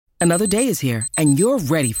Another day is here, and you're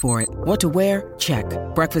ready for it. What to wear? Check.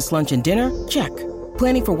 Breakfast, lunch, and dinner? Check.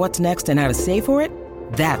 Planning for what's next and how to save for it?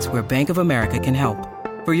 That's where Bank of America can help.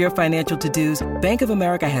 For your financial to-dos, Bank of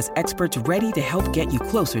America has experts ready to help get you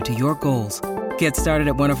closer to your goals. Get started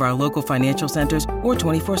at one of our local financial centers or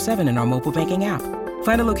 24/7 in our mobile banking app.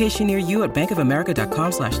 Find a location near you at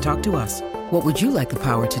bankofamerica.com/talktous. What would you like the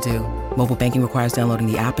power to do? Mobile banking requires downloading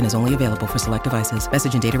the app and is only available for select devices.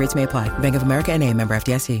 Message and data rates may apply. Bank of America N.A., member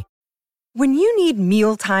FDIC. When you need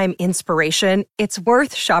mealtime inspiration, it's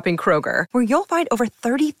worth shopping Kroger, where you'll find over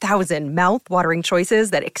 30,000 mouth-watering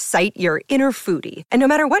choices that excite your inner foodie. And no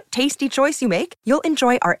matter what tasty choice you make, you'll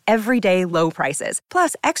enjoy our everyday low prices,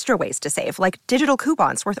 plus extra ways to save, like digital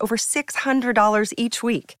coupons worth over $600 each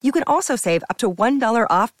week. You can also save up to $1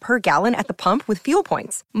 off per gallon at the pump with fuel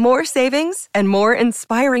points. More savings and more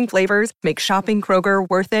inspiring flavors make shopping Kroger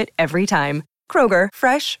worth it every time. Kroger,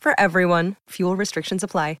 fresh for everyone. Fuel restrictions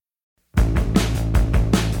apply.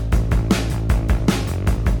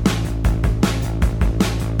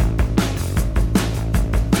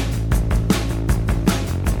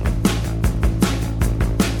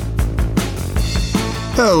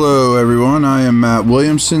 Hello everyone, I am Matt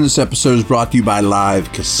Williamson. This episode is brought to you by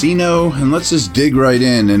Live Casino, and let's just dig right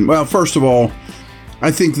in. And well, first of all,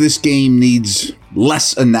 I think this game needs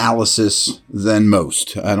less analysis than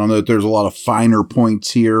most. I don't know if there's a lot of finer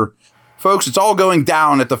points here. Folks, it's all going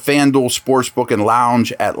down at the FanDuel Sportsbook and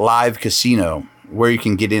Lounge at Live Casino, where you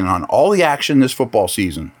can get in on all the action this football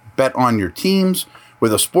season. Bet on your teams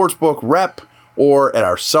with a sportsbook rep or at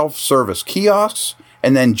our self-service kiosks,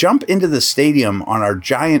 and then jump into the stadium on our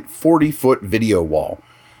giant 40-foot video wall.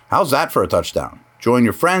 How's that for a touchdown? Join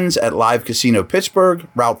your friends at Live Casino Pittsburgh,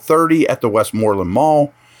 Route 30 at the Westmoreland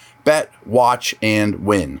Mall. Bet, watch, and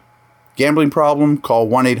win. Gambling problem? Call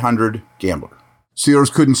 1-800-GAMBLER.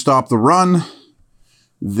 Steelers couldn't stop the run.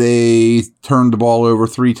 They turned the ball over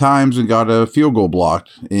 3 times and got a field goal blocked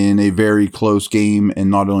in a very close game. And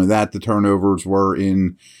not only that, the turnovers were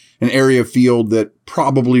in an area of field that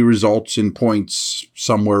probably results in points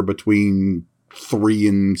somewhere between 3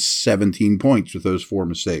 and 17 points with those 4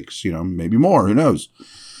 mistakes. You know, maybe more. Who knows?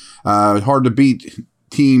 Hard to beat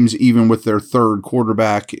teams even with their third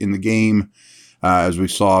quarterback in the game. As we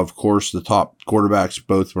saw, of course, the top quarterbacks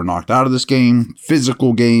both were knocked out of this game.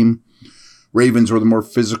 Physical game. Ravens were the more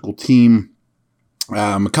physical team.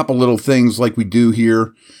 A couple little things like we do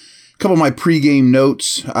here. A couple of my pregame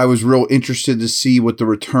notes. I was real interested to see what the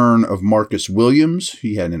return of Marcus Williams,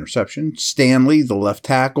 he had an interception, Stanley, the left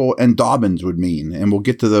tackle, and Dobbins would mean. And we'll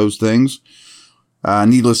get to those things.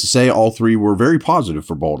 Needless to say, all 3 were very positive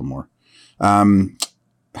for Baltimore.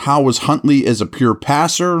 How was Huntley as a pure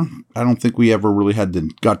passer? I don't think we ever really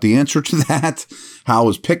got the answer to that. How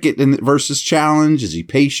was Pickett versus challenge? Is he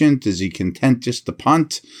patient? Is he content just to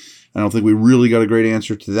punt? I don't think we really got a great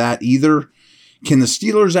answer to that either. Can the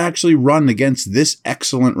Steelers actually run against this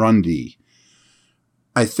excellent run D?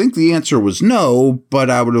 I think the answer was no, but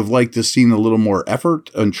I would have liked to have seen a little more effort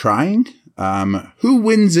in trying. Who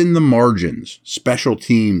wins in the margins? Special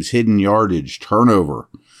teams, hidden yardage, turnover.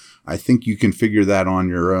 I think you can figure that on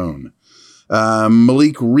your own.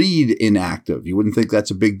 Malik Reed inactive. You wouldn't think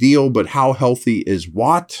that's a big deal, but how healthy is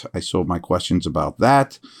Watt? I still have my questions about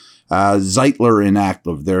that. Zeitler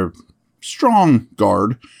inactive. They're strong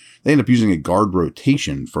guard. They end up using a guard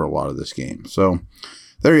rotation for a lot of this game. So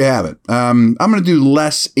there you have it. I'm going to do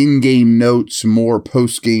less in-game notes, more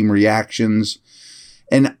post-game reactions.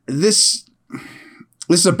 And this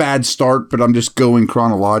is a bad start, but I'm just going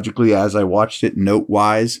chronologically as I watched it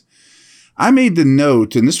note-wise. I made the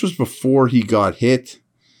note, and this was before he got hit,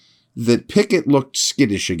 that Pickett looked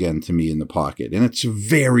skittish again to me in the pocket. And it's a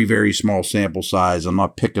very, very small sample size. I'm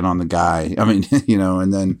not picking on the guy. I mean, you know,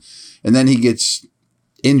 and then he gets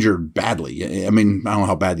injured badly. I mean, I don't know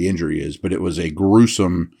how bad the injury is, but it was a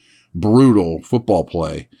gruesome, brutal football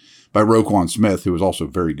play by Roquan Smith, who was also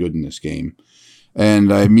very good in this game. And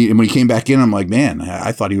when he came back in, I'm like, man,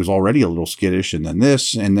 I thought he was already a little skittish, and then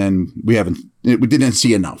this, and then we didn't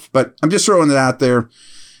see enough. But I'm just throwing it out there.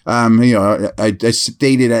 You know, I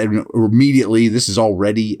stated immediately, this is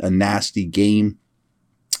already a nasty game.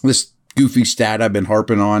 This goofy stat I've been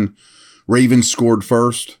harping on, Ravens scored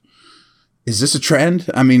first. Is this a trend?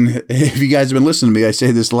 I mean, if you guys have been listening to me, I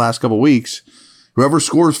say this the last couple of weeks. Whoever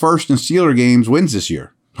scores first in Steeler games wins this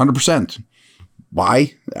year, 100%.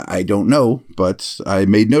 Why? I don't know, but I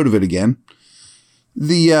made note of it again.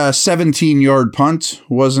 The 17-yard punt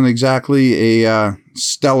wasn't exactly a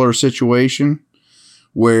stellar situation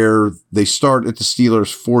where they start at the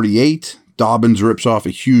Steelers' 48. Dobbins rips off a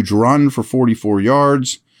huge run for 44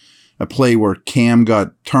 yards, a play where Cam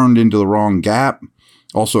got turned into the wrong gap.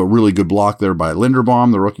 Also a really good block there by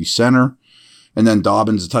Linderbaum, the rookie center. And then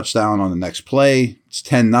Dobbins a touchdown on the next play. It's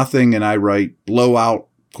 10-0, and I write blowout ?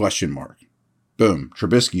 Boom.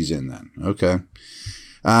 Trubisky's in then. Okay.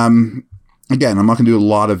 Again, I'm not going to do a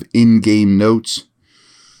lot of in-game notes,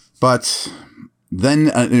 but then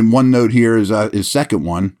in one note here is second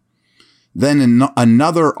one. Then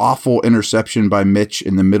another awful interception by Mitch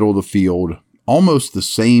in the middle of the field. Almost the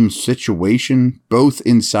same situation, both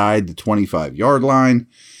inside the 25-yard line.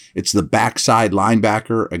 It's the backside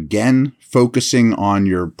linebacker, again, focusing on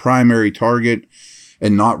your primary target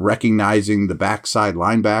and not recognizing the backside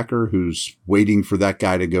linebacker who's waiting for that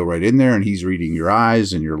guy to go right in there, and he's reading your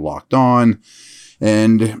eyes and you're locked on.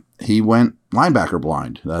 And he went linebacker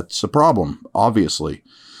blind. That's a problem, obviously.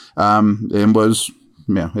 And was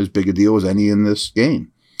as big a deal as any in this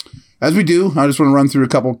game. As we do, I just want to run through a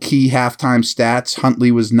couple key halftime stats. Huntley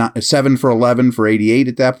was 7 for 11 for 88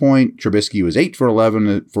 at that point. Trubisky was 8 for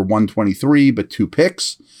 11 for 123, but 2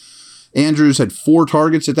 picks. Andrews had 4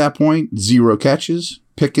 targets at that point, 0 catches.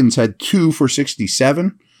 Pickens had 2 for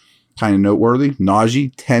 67, kind of noteworthy.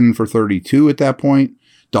 Najee, 10 for 32 at that point.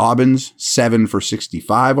 Dobbins, 7 for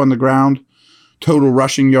 65 on the ground. Total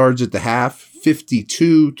rushing yards at the half,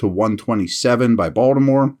 52 to 127 by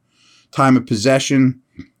Baltimore. Time of possession,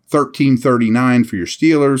 13:39 for your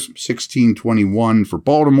Steelers, 16:21 for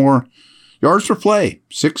Baltimore. Yards per play,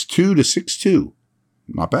 6.2 to 6.2.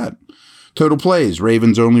 Not bad. Total plays,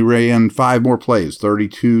 Ravens only ran 5 more plays,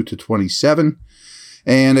 32 to 27.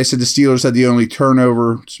 And I said the Steelers had the only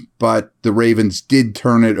turnover, but the Ravens did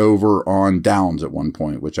turn it over on downs at one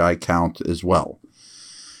point, which I count as well.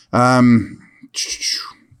 Then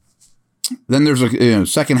there's a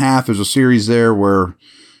second half. There's a series there where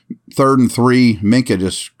 3rd and 3, Minkah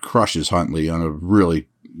just crushes Huntley on a really,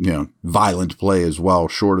 violent play as well,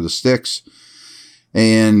 short of the sticks.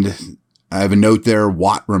 And I have a note there,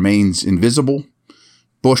 Watt remains invisible.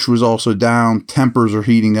 Bush was also down. Tempers are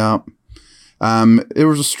heating up. There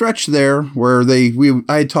was a stretch there where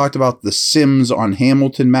I had talked about the Sims on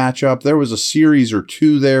Hamilton matchup. There was a series or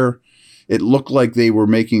 2 there. It looked like they were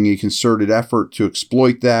making a concerted effort to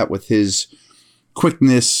exploit that with his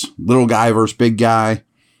quickness, little guy versus big guy.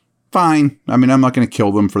 Fine. I mean, I'm not going to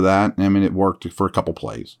kill them for that. I mean, it worked for a couple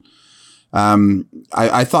plays.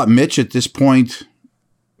 I thought Mitch at this point,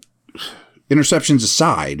 interceptions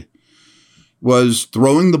aside, was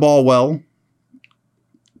throwing the ball well,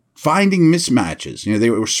 finding mismatches. They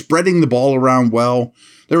were spreading the ball around well.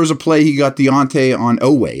 There was a play he got Deontay on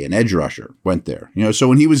Oweh, an edge rusher, went there. So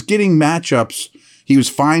when he was getting matchups, he was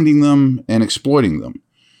finding them and exploiting them.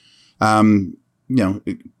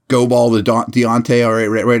 Go ball to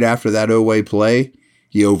Deontay right after that Oweh play.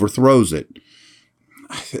 He overthrows it.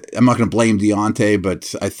 I'm not going to blame Deontay,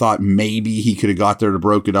 but I thought maybe he could have got there to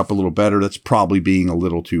broke it up a little better. That's probably being a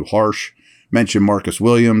little too harsh. Mentioned Marcus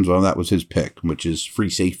Williams. Well, that was his pick, which is free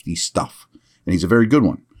safety stuff. And he's a very good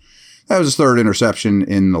one. That was his 3rd interception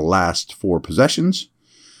in the last 4 possessions.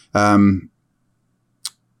 Anthony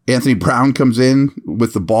Brown comes in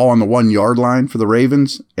with the ball on the 1-yard line for the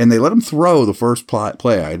Ravens, and they let him throw the first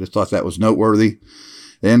play. I just thought that was noteworthy.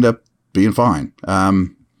 They end up being fine.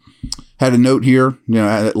 Had a note here,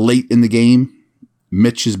 late in the game,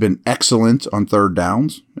 Mitch has been excellent on 3rd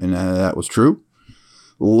downs, and that was true.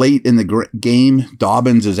 Late in the game,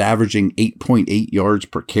 Dobbins is averaging 8.8 yards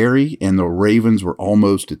per carry, and the Ravens were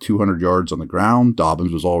almost at 200 yards on the ground.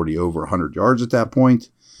 Dobbins was already over 100 yards at that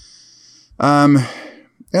point.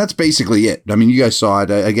 That's basically it. I mean, you guys saw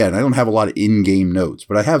it. Again, I don't have a lot of in-game notes,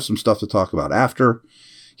 but I have some stuff to talk about after.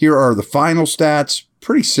 Here are the final stats,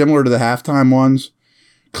 pretty similar to the halftime ones.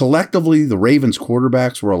 Collectively, the Ravens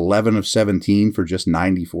quarterbacks were 11 of 17 for just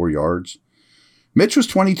 94 yards. Mitch was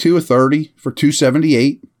 22 of 30 for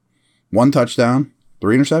 278, 1 touchdown,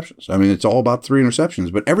 3 interceptions. I mean, it's all about 3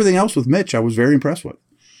 interceptions, but everything else with Mitch I was very impressed with.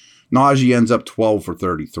 Najee ends up 12 for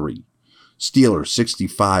 33. Steelers,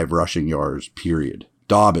 65 rushing yards, period.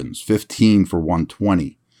 Dobbins, 15 for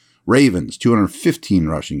 120. Ravens, 215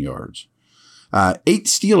 rushing yards. 8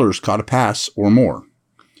 Steelers caught a pass or more.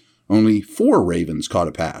 Only 4 Ravens caught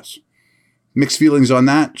a pass. Mixed feelings on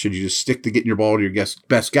that. Should you just stick to getting your ball to your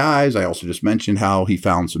best guys? I also just mentioned how he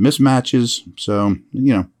found some mismatches. So,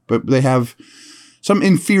 but they have some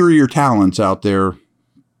inferior talents out there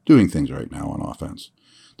doing things right now on offense.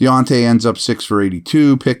 Deontay ends up 6 for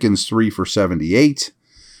 82. Pickens 3 for 78.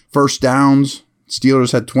 First downs,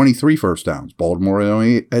 Steelers had 23 first downs. Baltimore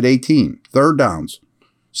only had 18. Third downs,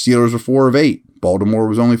 Steelers were 4 of 8. Baltimore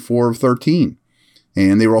was only 4 of 13.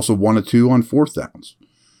 And they were also 1 of 2 on 4th downs.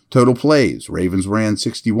 Total plays, Ravens ran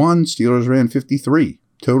 61, Steelers ran 53.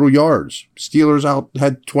 total yards. Steelers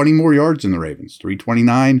had 20 more yards than the Ravens,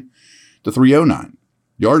 329 to 309.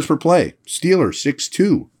 Yards per play, Steelers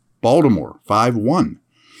 6-2, Baltimore 5-1.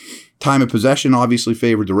 Time of possession obviously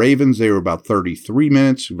favored the Ravens. They were about 33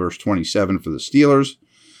 minutes versus 27 for the Steelers.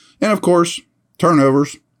 And of course,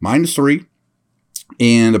 turnovers, -3.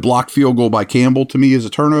 And a blocked field goal by Campbell to me is a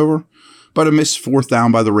turnover. But a missed fourth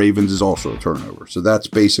down by the Ravens is also a turnover. So that's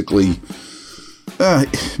basically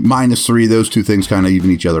 -3. Those two things kind of even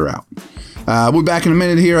each other out. We'll be back in a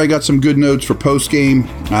minute here. I got some good notes for post-game.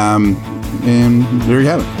 And there you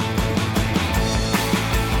have it.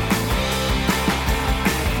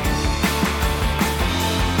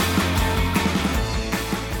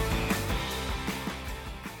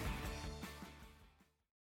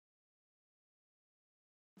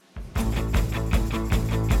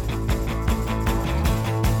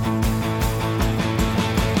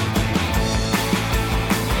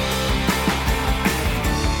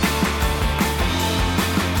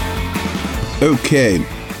 Okay.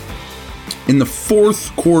 In the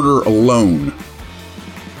fourth quarter alone,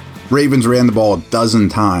 Ravens ran the ball a dozen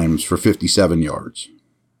times for 57 yards.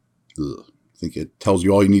 Ugh. I think it tells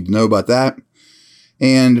you all you need to know about that.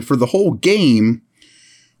 And for the whole game,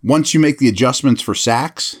 once you make the adjustments for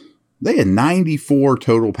sacks, they had 94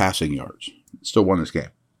 total passing yards. Still won this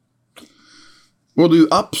game. We'll do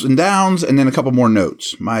ups and downs and then a couple more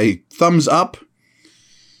notes. My thumbs up.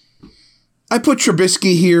 I put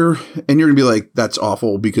Trubisky here, and you're going to be like, that's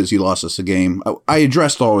awful because he lost us a game. I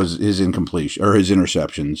addressed all his incompletion or his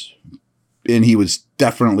interceptions, and he was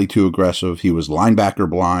definitely too aggressive. He was linebacker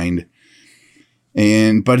blind,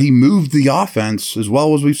 but he moved the offense as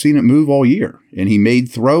well as we've seen it move all year. And he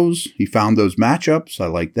made throws. He found those matchups. I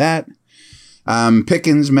like that.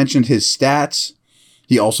 Pickens mentioned his stats.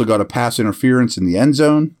 He also got a pass interference in the end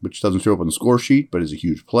zone, which doesn't show up on the score sheet, but is a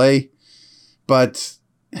huge play. But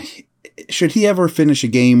should he ever finish a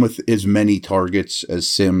game with as many targets as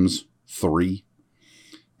Sims? 3.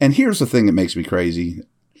 And here's the thing that makes me crazy.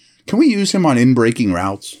 Can we use him on in-breaking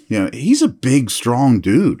routes? You know, he's a big, strong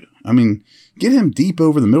dude. I mean, get him deep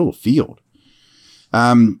over the middle of the field.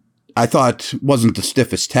 I thought wasn't the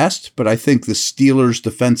stiffest test, but I think the Steelers'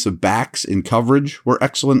 defensive backs in coverage were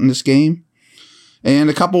excellent in this game. And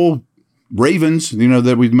a couple Ravens,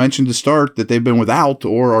 that we've mentioned to start that they've been without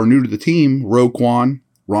or are new to the team, Roquan,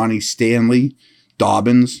 Ronnie Stanley,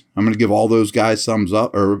 Dobbins. I'm going to give all those guys thumbs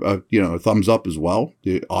up or, a thumbs up as well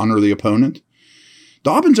to honor the opponent.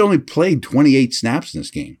 Dobbins only played 28 snaps in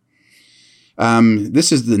this game.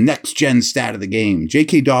 This is the next-gen stat of the game.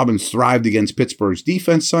 J.K. Dobbins thrived against Pittsburgh's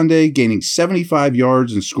defense Sunday, gaining 75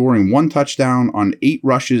 yards and scoring 1 touchdown on 8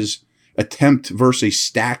 rushes attempt versus a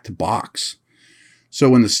stacked box. So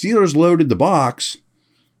when the Steelers loaded the box,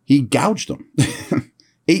 he gouged them.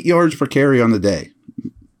 8 yards per carry on the day.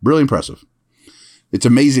 Really impressive. It's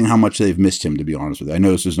amazing how much they've missed him, to be honest with you. I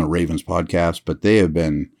know this isn't a Ravens podcast, but they have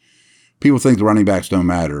been... People think the running backs don't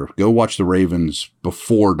matter. Go watch the Ravens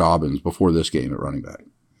before Dobbins, before this game at running back.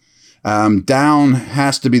 Down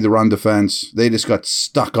has to be the run defense. They just got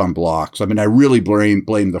stuck on blocks. I mean, I really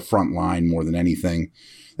blame the front line more than anything.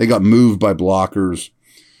 They got moved by blockers.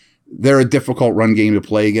 They're a difficult run game to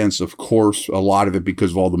play against, of course, a lot of it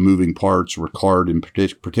because of all the moving parts, Ricard in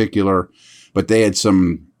particular. But they had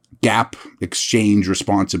some gap exchange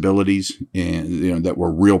responsibilities and that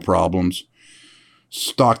were real problems.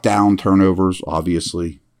 Stock down turnovers,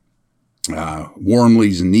 obviously.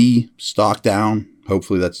 Wormley's knee, stock down.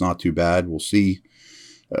 Hopefully that's not too bad. We'll see.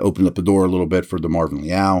 Opened up the door a little bit for DeMarvin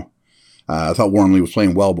Leal. I thought Wormley was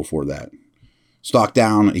playing well before that. Stock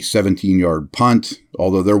down, a 17-yard punt,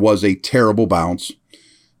 although there was a terrible bounce,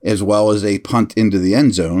 as well as a punt into the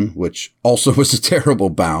end zone, which also was a terrible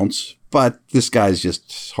bounce. But this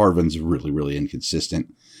guy's Harvin's really, really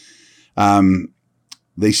inconsistent.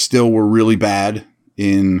 They still were really bad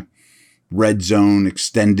in red zone,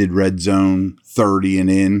 extended red zone, 30 and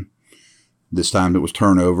in. This time it was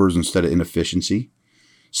turnovers instead of inefficiency.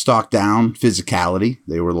 Stock down, physicality.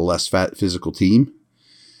 They were the less physical team.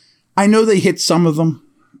 I know they hit some of them,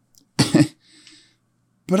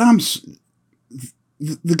 but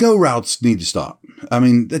the go routes need to stop. I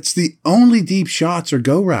mean, that's the only deep shots are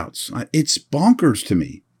go routes. It's bonkers to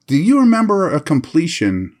me. Do you remember a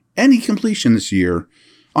completion, any completion this year,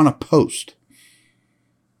 on a post?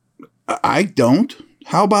 I don't.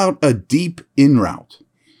 How about a deep in route?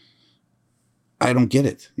 I don't get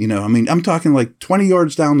it. I'm talking like 20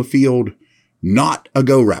 yards down the field, not a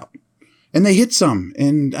go route. And they hit some,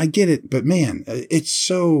 and I get it, but man, it's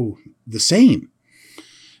so the same.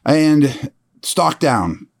 And stock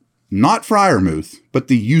down, not Freiermuth, but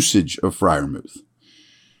the usage of Freiermuth.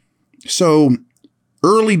 So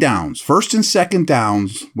Early downs, first and second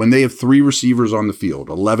downs, when they have 3 receivers on the field,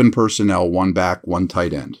 11 personnel, 1 back, 1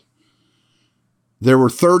 tight end. There were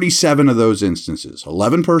 37 of those instances.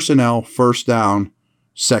 11 personnel, first down,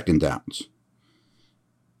 second downs.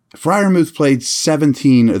 Freiermuth played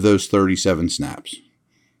 17 of those 37 snaps,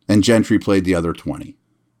 and Gentry played the other 20.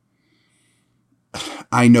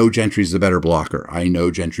 I know Gentry's the better blocker.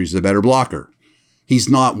 He's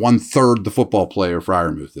not 1/3 the football player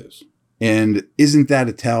Freiermuth is. And isn't that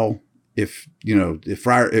a tell if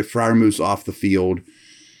Freiermuth's off the field,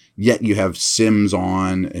 yet you have Sims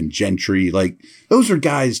on and Gentry? Like, those are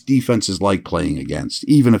guys defenses like playing against,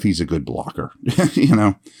 even if he's a good blocker,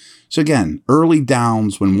 So again, early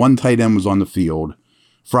downs when 1 tight end was on the field,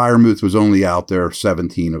 Freiermuth was only out there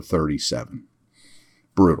 17 of 37.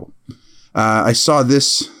 Brutal. I saw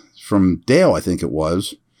this from Dale, I think it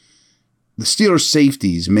was. The Steelers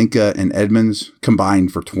safeties, Minka and Edmonds,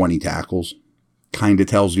 combined for 20 tackles. Kind of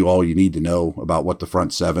tells you all you need to know about what the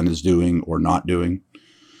front 7 is doing or not doing.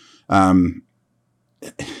 How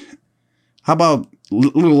about a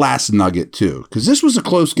little last nugget too? Because this was a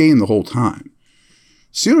close game the whole time.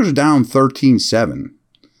 Steelers are down 13-7,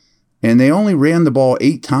 and they only ran the ball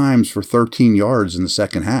 8 times for 13 yards in the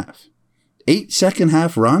second half. 8 second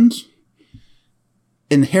half runs,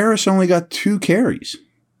 and Harris only got 2 carries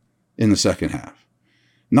in the second half.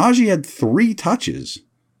 Najee had 3 touches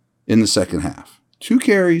in the second half. 2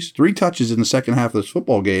 carries, 3 touches in the second half of this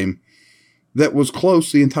football game that was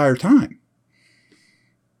close the entire time.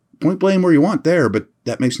 Point blame where you want there, but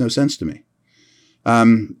that makes no sense to me.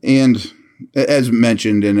 And as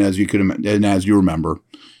mentioned, and as you remember,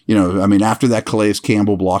 after that Calais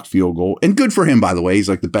Campbell blocked field goal, and good for him, by the way, he's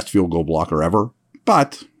like the best field goal blocker ever.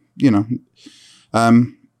 But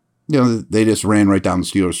they just ran right down the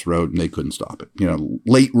Steelers' throat and they couldn't stop it.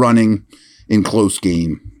 Late running in close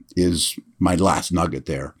game is my last nugget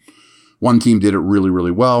there. One team did it really,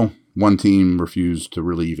 really well. One team refused to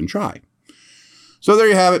really even try. So there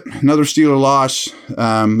you have it. Another Steeler loss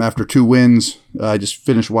after 2 wins. I just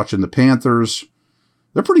finished watching the Panthers.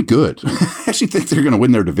 They're pretty good. I actually think they're going to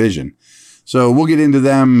win their division. So we'll get into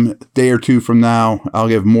them a day or 2 from now. I'll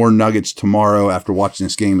give more nuggets tomorrow after watching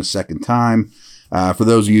this game a second time. For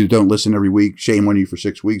those of you who don't listen every week, shame on you for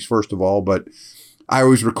 6 weeks, first of all. But I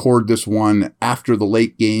always record this one after the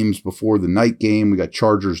late games, before the night game. We got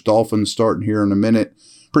Chargers-Dolphins starting here in a minute.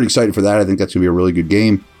 Pretty excited for that. I think that's going to be a really good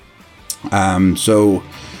game. So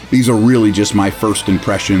these are really just my first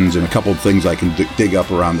impressions and a couple of things I can dig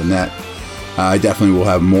up around the net. I definitely will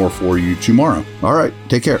have more for you tomorrow. All right,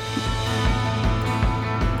 take care.